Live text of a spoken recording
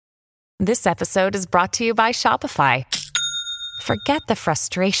This episode is brought to you by Shopify. Forget the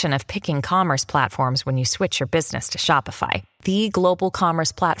frustration of picking commerce platforms when you switch your business to Shopify, the global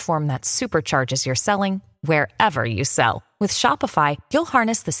commerce platform that supercharges your selling wherever you sell. With Shopify, you'll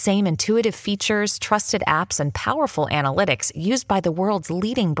harness the same intuitive features, trusted apps, and powerful analytics used by the world's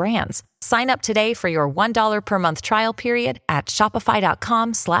leading brands. Sign up today for your $1 per month trial period at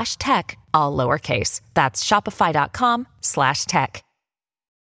shopify.com/tech, all lowercase. That's shopify.com/tech.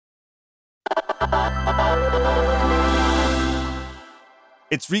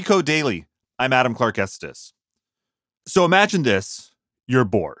 It's Recode Daily. I'm Adam Clark Estes. So imagine this. You're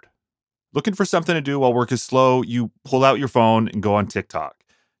bored. Looking for something to do while work is slow, you pull out your phone and go on TikTok.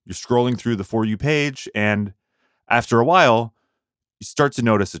 You're scrolling through the For You page, and after a while, you start to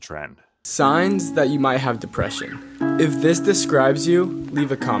notice a trend. Signs that you might have depression. If this describes you,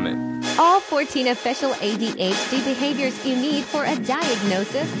 leave a comment. All 14 official ADHD behaviors you need for a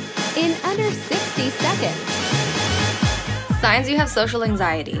diagnosis in under 60 seconds. Signs you have social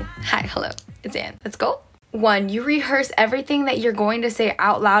anxiety. Hi, hello, it's Anne. Let's go. 1, you rehearse everything that you're going to say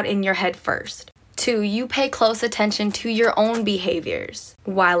out loud in your head first. 2, you pay close attention to your own behaviors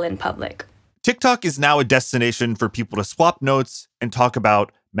while in public. TikTok is now a destination for people to swap notes and talk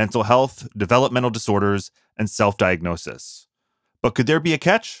about mental health, developmental disorders, and self-diagnosis. But could there be a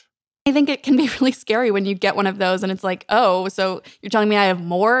catch? I think it can be really scary when you get one of those and it's like, oh, so you're telling me I have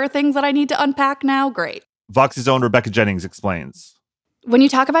more things that I need to unpack now? Great. Vox's own Rebecca Jennings explains. When you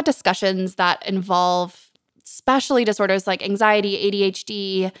talk about discussions that involve especially disorders like anxiety,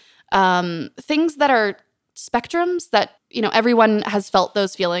 ADHD, things that are spectrums that, everyone has felt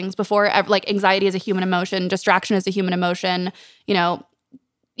those feelings before. Like anxiety is a human emotion, distraction is a human emotion,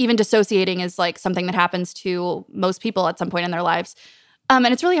 even dissociating is like something that happens to most people at some point in their lives. And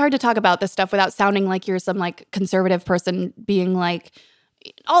it's really hard to talk about this stuff without sounding like you're some like conservative person being like,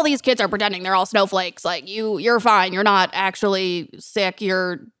 all these kids are pretending they're all snowflakes. Like you're fine. You're not actually sick.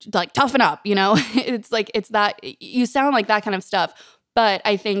 You're like, toughen up, It's like, it's that, you sound like that kind of stuff. But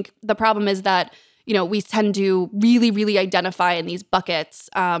I think the problem is that, we tend to really, really identify in these buckets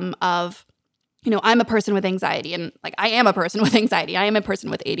of, I'm a person with anxiety and like, I am a person with anxiety. I am a person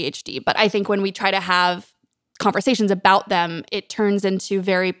with ADHD. But I think when we try to have conversations about them, it turns into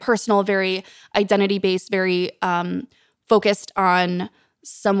very personal, very identity-based, very focused on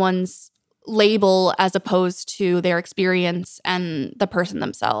someone's label as opposed to their experience and the person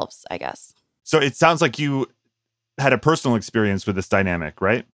themselves, I guess. So it sounds like you had a personal experience with this dynamic,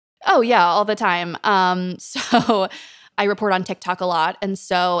 right? Oh, yeah, all the time. So I report on TikTok a lot. And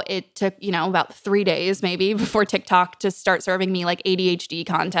so it took, about 3 days maybe before TikTok to start serving me like ADHD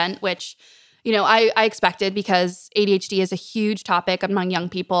content, which, I expected because ADHD is a huge topic among young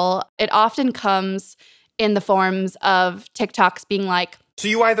people. It often comes in the forms of TikToks being like, so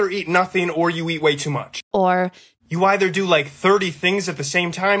you either eat nothing or you eat way too much. Or you either do like 30 things at the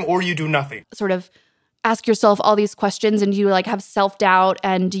same time or you do nothing. Sort of ask yourself all these questions and you like have self-doubt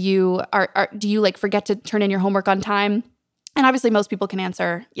and do you like forget to turn in your homework on time? And obviously most people can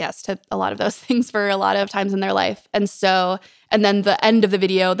answer yes to a lot of those things for a lot of times in their life. And then the end of the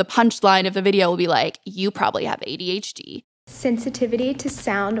video, the punchline of the video will be like, you probably have ADHD. Sensitivity to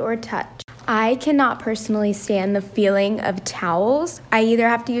sound or touch. I cannot personally stand the feeling of towels. I either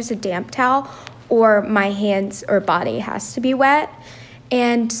have to use a damp towel or my hands or body has to be wet.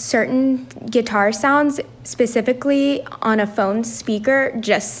 And certain guitar sounds, specifically on a phone speaker,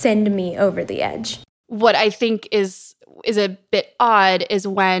 just send me over the edge. What I think is a bit odd is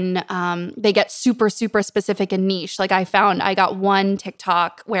when they get super, super specific and niche. Like I got one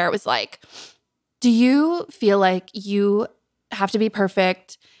TikTok where it was like, do you feel like you have to be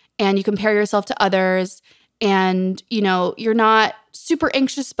perfect and you compare yourself to others and, you're not super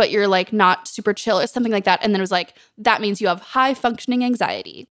anxious, but you're like not super chill or something like that. And then it was like, that means you have high functioning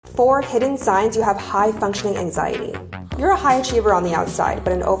anxiety. 4 hidden signs you have high functioning anxiety. You're a high achiever on the outside,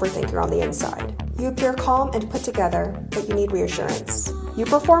 but an overthinker on the inside. You appear calm and put together, but you need reassurance. You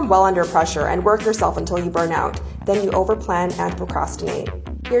perform well under pressure and work yourself until you burn out. Then you overplan and procrastinate.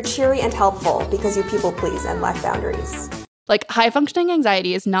 You're cheery and helpful because you people please and lack boundaries. Like high functioning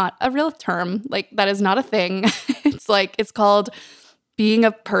anxiety is not a real term. Like that is not a thing. It's called being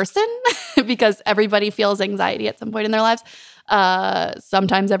a person because everybody feels anxiety at some point in their lives,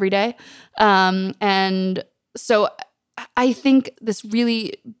 sometimes every day. And so I think this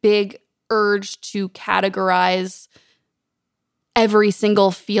really big urge to categorize every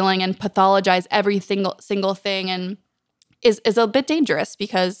single feeling and pathologize every single thing and is a bit dangerous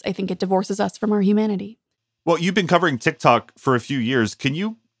because I think it divorces us from our humanity. Well, you've been covering TikTok for a few years. Can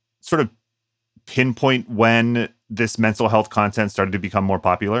you sort of pinpoint when this mental health content started to become more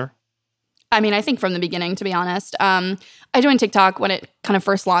popular? I mean, I think from the beginning, to be honest. I joined TikTok when it kind of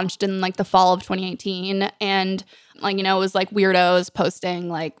first launched in like the fall of 2018. And like, it was like weirdos posting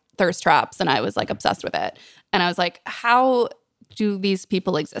like thirst traps, and I was like obsessed with it. And I was like, how do these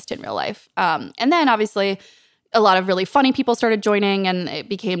people exist in real life? And then obviously a lot of really funny people started joining, and it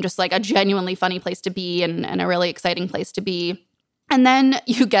became just like a genuinely funny place to be and a really exciting place to be. And then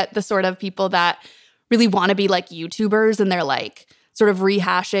you get the sort of people that really want to be like YouTubers, and they're like sort of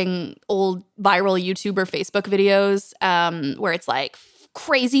rehashing old viral YouTuber Facebook videos where it's like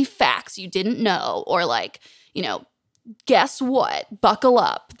crazy facts you didn't know, or like, guess what? Buckle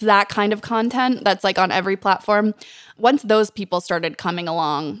up. That kind of content that's like on every platform. Once those people started coming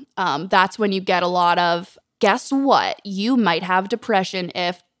along, that's when you get a lot of, guess what? You might have depression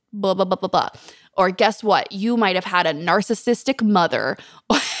if blah, blah, blah, blah, blah. Or guess what? You might have had a narcissistic mother,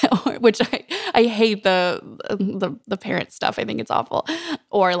 which I hate the parent stuff. I think it's awful.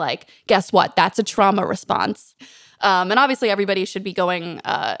 Or like, guess what? That's a trauma response. And obviously everybody should be going,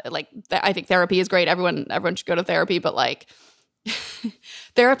 I think therapy is great. Everyone should go to therapy. But like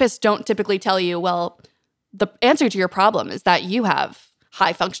therapists don't typically tell you, well, the answer to your problem is that you have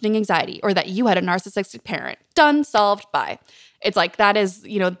high functioning anxiety or that you had a narcissistic parent. Done, solved, bye. It's like that is,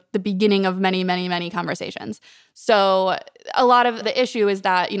 the beginning of many, many, many conversations. So a lot of the issue is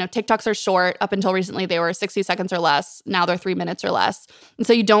that, TikToks are short. Up until recently, they were 60 seconds or less. Now they're 3 minutes or less. And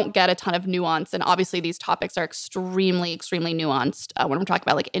so you don't get a ton of nuance. And obviously these topics are extremely, extremely nuanced when we're talking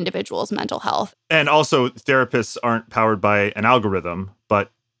about like individuals' mental health. And also therapists aren't powered by an algorithm,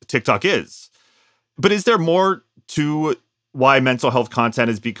 but TikTok is. But is there more to why mental health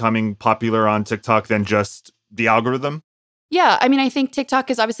content is becoming popular on TikTok than just the algorithm? Yeah, I mean, I think TikTok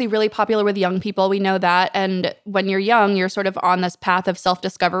is obviously really popular with young people. We know that. And when you're young, you're sort of on this path of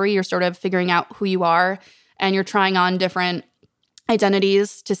self-discovery. You're sort of figuring out who you are, and you're trying on different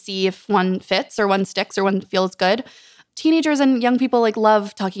identities to see if one fits or one sticks or one feels good. Teenagers and young people like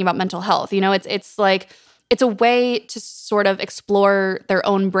love talking about mental health. It's like it's a way to sort of explore their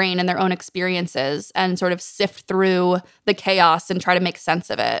own brain and their own experiences and sort of sift through the chaos and try to make sense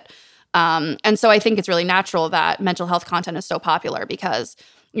of it. And so I think it's really natural that mental health content is so popular because,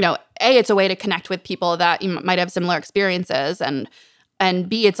 A, it's a way to connect with people that you might have similar experiences, and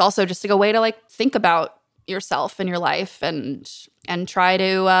B, it's also just like a way to like think about yourself and your life and try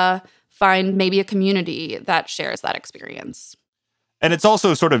to find maybe a community that shares that experience. And it's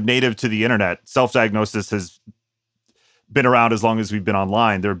also sort of native to the internet. Self-diagnosis has been around as long as we've been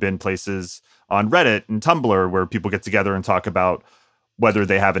online. There have been places on Reddit and Tumblr where people get together and talk about whether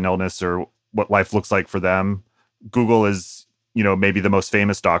they have an illness or what life looks like for them. Google is, maybe the most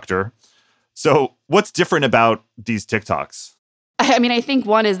famous doctor. So what's different about these TikToks? I mean, I think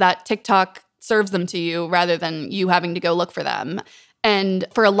one is that TikTok serves them to you rather than you having to go look for them. And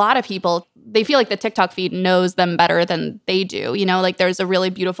for a lot of people, they feel like the TikTok feed knows them better than they do. Like there's a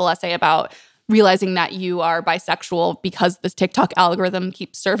really beautiful essay about realizing that you are bisexual because this TikTok algorithm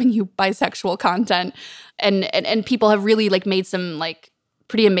keeps serving you bisexual content. And people have really like made some like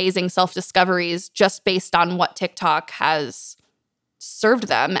pretty amazing self-discoveries just based on what TikTok has served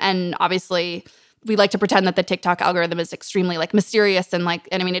them. And obviously we like to pretend that the TikTok algorithm is extremely like mysterious and I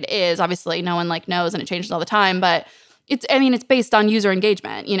mean, it is. Obviously no one like knows and it changes all the time, but it's based on user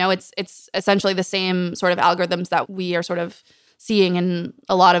engagement. It's essentially the same sort of algorithms that we are sort of seeing in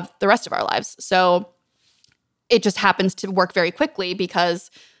a lot of the rest of our lives. So it just happens to work very quickly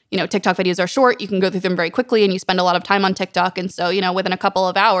because, TikTok videos are short. You can go through them very quickly and you spend a lot of time on TikTok. And so, within a couple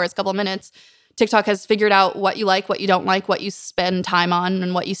of hours, couple of minutes, TikTok has figured out what you like, what you don't like, what you spend time on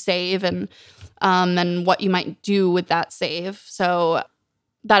and what you save and what you might do with that save. So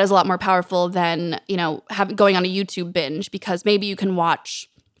that is a lot more powerful than, going on a YouTube binge because maybe you can watch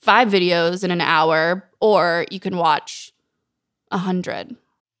 5 videos in an hour or you can watch 100.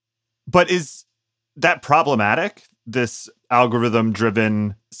 But is that problematic? This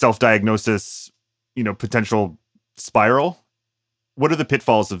algorithm-driven self-diagnosis, potential spiral? What are the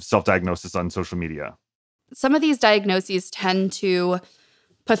pitfalls of self-diagnosis on social media? Some of these diagnoses tend to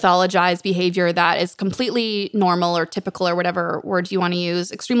pathologize behavior that is completely normal or typical or whatever words you want to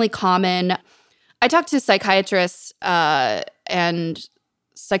use, extremely common. I talked to psychiatrists and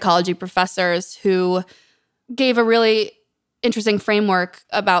psychology professors who gave a really interesting framework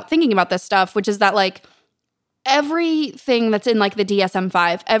about thinking about this stuff, which is that like everything that's in like the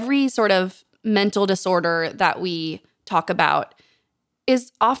DSM-5, every sort of mental disorder that we talk about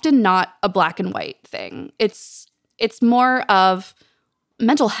is often not a black and white thing. It's more of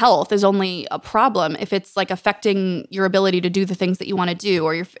mental health is only a problem if it's like affecting your ability to do the things that you want to do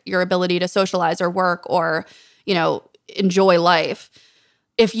or your ability to socialize or work or, enjoy life.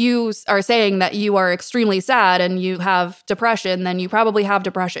 if you are saying that you are extremely sad and you have depression, then you probably have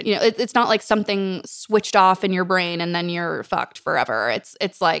depression. You know, it's not like something switched off in your brain and then you're fucked forever.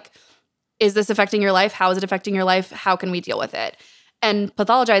 It's like, is this affecting your life? How is it affecting your life? How can we deal with it? And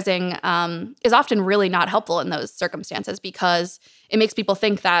pathologizing is often really not helpful in those circumstances because it makes people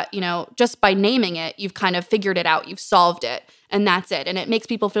think that, you know, just by naming it, you've kind of figured it out, you've solved it, and that's it. And it makes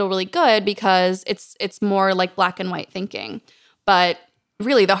people feel really good because it's more like black and white thinking. But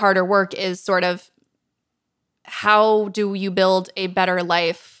really the harder work is sort of how do you build a better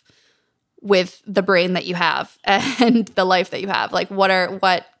life with the brain that you have and the life that you have? Like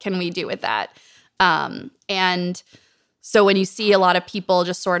what can we do with that? And so when you see a lot of people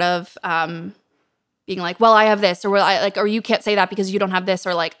just sort of being like, well, I have this, or or you can't say that because you don't have this,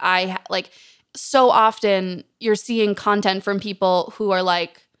 or like so often you're seeing content from people who are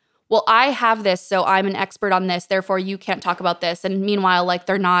like, well, I have this, so I'm an expert on this, therefore you can't talk about this. And meanwhile, like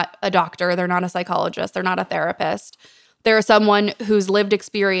they're not a doctor, they're not a psychologist, they're not a therapist. They're someone whose lived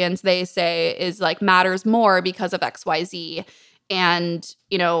experience, they say, is like matters more because of XYZ. And,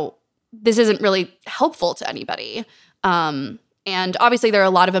 you know, this isn't really helpful to anybody. And obviously there are a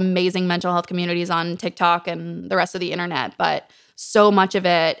lot of amazing mental health communities on TikTok and the rest of the internet, but so much of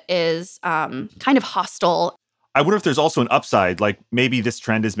it is kind of hostile. I wonder if there's also an upside, like maybe this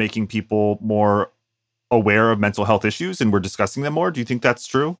trend is making people more aware of mental health issues and we're discussing them more. Do you think that's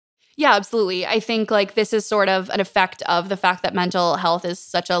true? Yeah, absolutely. I think like this is sort of an effect of the fact that mental health is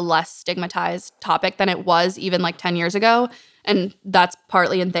such a less stigmatized topic than it was even like 10 years ago. And that's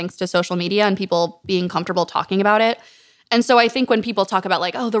partly in thanks to social media and people being comfortable talking about it. And so I think when people talk about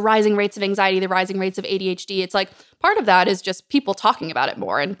like, oh, the rising rates of anxiety, the rising rates of ADHD, it's like part of that is just people talking about it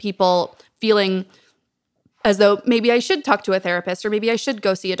more and people feeling as though maybe I should talk to a therapist or maybe I should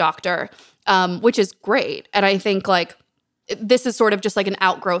go see a doctor, which is great. And I think like this is sort of just like an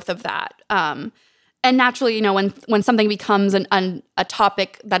outgrowth of that. And naturally, you know, when something becomes a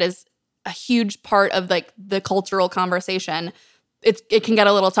topic that is a huge part of like the cultural conversation, it can get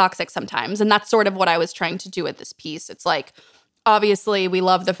a little toxic sometimes. And that's sort of what I was trying to do with this piece. It's like, obviously, we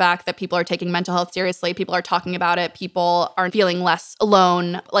love the fact that people are taking mental health seriously. People are talking about it. People are feeling less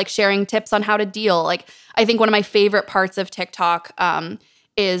alone, like sharing tips on how to deal. Like, I think one of my favorite parts of TikTok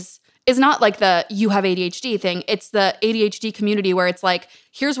is not like the you have ADHD thing. It's the ADHD community where it's like,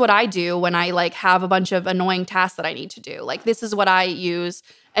 here's what I do when I like have a bunch of annoying tasks that I need to do. Like, this is what I use,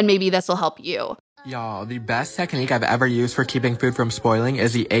 and maybe this will help you. Y'all, the best technique I've ever used for keeping food from spoiling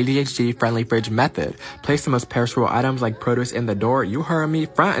is the ADHD-friendly fridge method. Place the most perishable items like produce in the door. You heard me,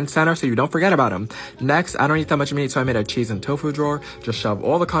 front and center, so you don't forget about them. Next, I don't eat that much meat, so I made a cheese and tofu drawer. Just shove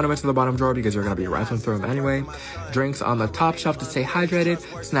all the condiments in the bottom drawer because you're going to be rifling through them anyway. Drinks on the top shelf to stay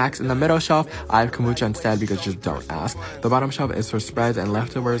hydrated. Snacks in the middle shelf. I have kombucha instead because just don't ask. The bottom shelf is for spreads and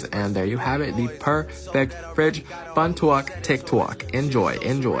leftovers, and there you have it, the perfect fridge. Fun talk, TikTok. Enjoy.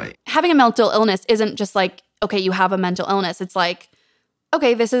 Having a mental illness isn't just like, okay, you have a mental illness. It's like,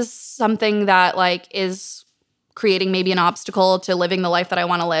 okay, this is something that like is creating maybe an obstacle to living the life that I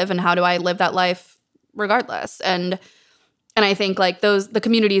want to live, and how do I live that life regardless? And I think like the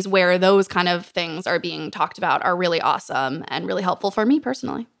communities where those kind of things are being talked about are really awesome and really helpful for me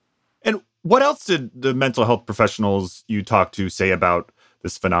personally. And what else did the mental health professionals you talked to say about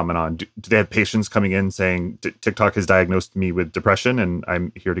this phenomenon? Do they have patients coming in saying TikTok has diagnosed me with depression and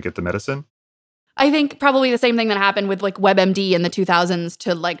I'm here to get the medicine? I think probably the same thing that happened with like WebMD in the 2000s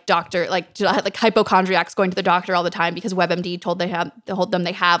to like hypochondriacs going to the doctor all the time because WebMD told them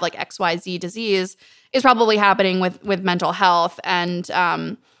they have like XYZ disease is probably happening with mental health. And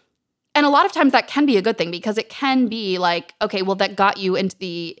a lot of times that can be a good thing because it can be like, okay, well, that got you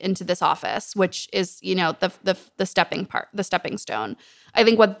into this office, which is, you know, the stepping stone. I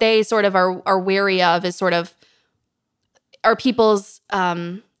think what they sort of are wary of is sort of are people's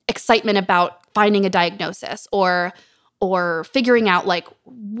excitement about finding a diagnosis or figuring out like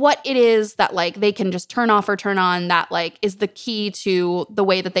what it is that like they can just turn off or turn on that like is the key to the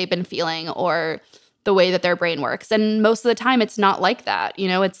way that they've been feeling or the way that their brain works. And most of the time it's not like that. You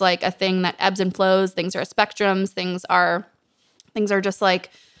know, it's like a thing that ebbs and flows. Things are spectrums. Things are just like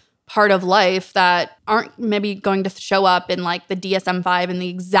part of life that aren't maybe going to show up in like the DSM-5 in the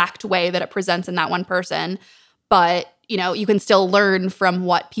exact way that it presents in that one person. But, you know, you can still learn from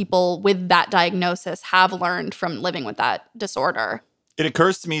what people with that diagnosis have learned from living with that disorder. It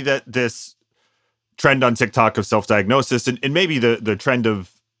occurs to me that this trend on TikTok of self-diagnosis and maybe the trend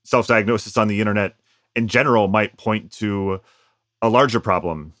of self-diagnosis on the internet in general might point to a larger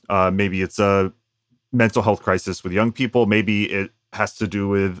problem. Maybe it's a mental health crisis with young people. Maybe it has to do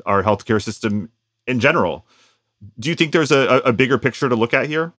with our healthcare system in general. Do you think there's a bigger picture to look at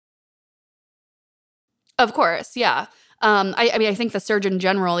here? Of course, yeah. I mean, I think the Surgeon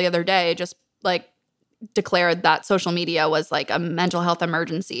General the other day just like declared that social media was like a mental health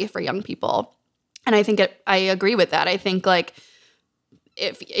emergency for young people. And I think I agree with that. I think like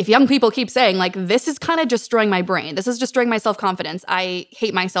if young people keep saying like, this is kind of destroying my brain, this is destroying my self-confidence, I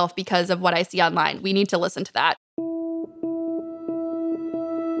hate myself because of what I see online, we need to listen to that.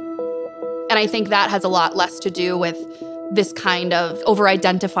 And I think that has a lot less to do with this kind of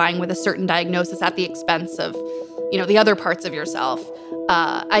over-identifying with a certain diagnosis at the expense of, you know, the other parts of yourself.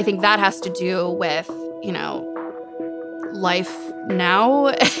 I think that has to do with, you know, life now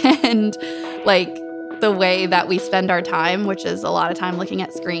and like the way that we spend our time, which is a lot of time looking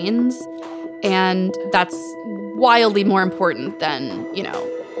at screens. And that's wildly more important than, you know,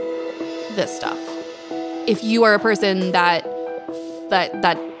 this stuff. If you are a person that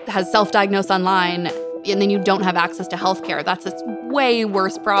has self-diagnosed online and then you don't have access to healthcare, that's a way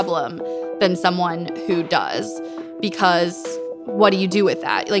worse problem than someone who does. Because what do you do with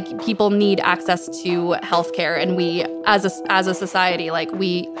that? Like, people need access to healthcare, and we, as a society, like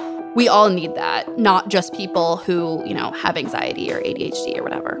we all need that, not just people who, you know, have anxiety or ADHD or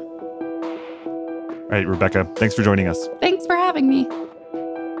whatever. All right, Rebecca, thanks for joining us. Thanks for having me.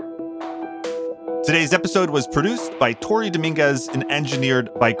 Today's episode was produced by Tori Dominguez and engineered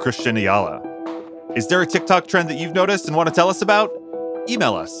by Christian Ayala. Is there a TikTok trend that you've noticed and want to tell us about?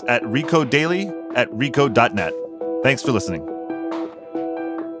 Email us at recoddaily@recode.net. Thanks for listening.